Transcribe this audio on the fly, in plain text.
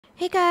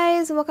Hey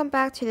guys, welcome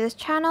back to this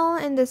channel.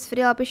 In this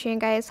video, I'll be showing you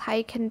guys how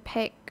you can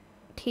pick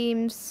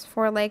teams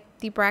for like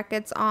the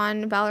brackets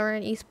on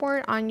Valorant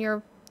Esport on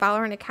your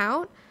Valorant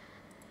account.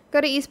 Go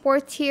to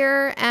Esports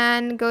here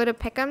and go to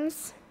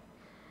Pick'ems.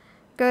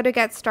 Go to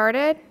Get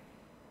Started.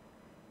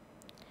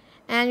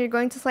 And you're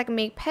going to select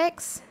Make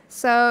Picks.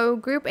 So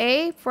Group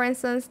A, for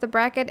instance, the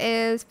bracket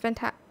is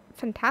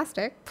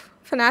Fantastic,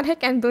 Fnatic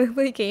and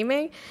Bilibili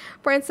Gaming.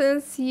 For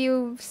instance,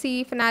 you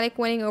see Fnatic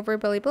winning over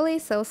Bilibili,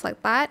 so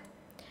select that.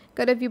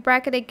 Go to view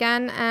bracket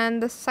again,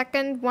 and the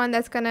second one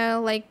that's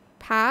gonna like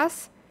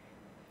pass.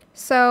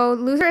 So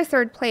loser is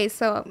third place.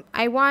 So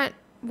I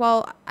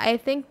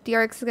think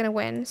DRX is gonna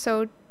win.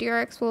 So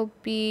DRX will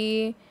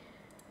be.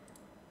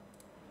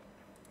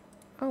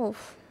 Oh,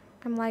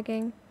 I'm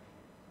lagging.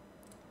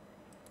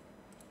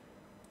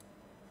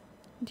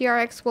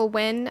 DRX will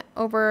win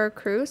over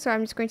Crew. So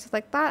I'm just going to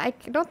select that.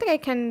 I don't think I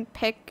can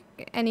pick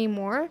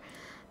anymore.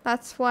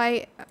 That's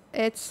why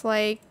it's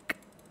like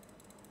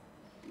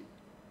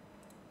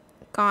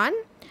gone,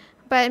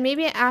 but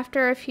maybe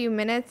after a few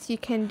minutes you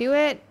can do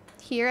it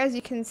here, as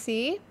you can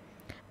see.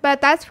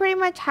 But that's pretty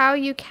much how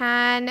you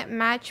can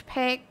match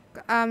pick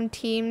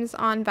teams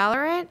on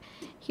Valorant.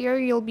 Here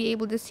you'll be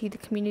able to see the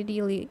community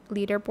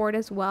leaderboard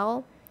as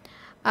well.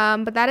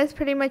 But that is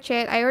pretty much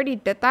it. I already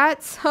did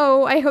that,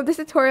 so I hope this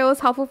tutorial is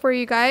helpful for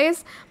you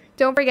guys.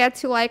 Don't forget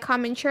to like,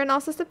 comment, share, and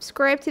also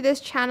subscribe to this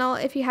channel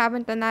if you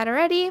haven't done that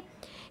already.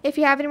 If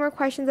you have any more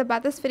questions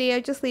about this video,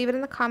 just leave it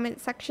in the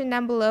comment section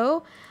down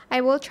below. I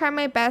will try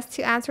my best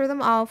to answer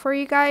them all for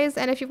you guys.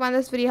 And if you found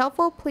this video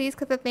helpful, please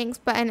click the thanks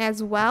button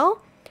as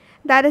well.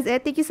 That is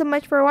it. Thank you so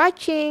much for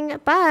watching.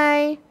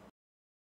 Bye!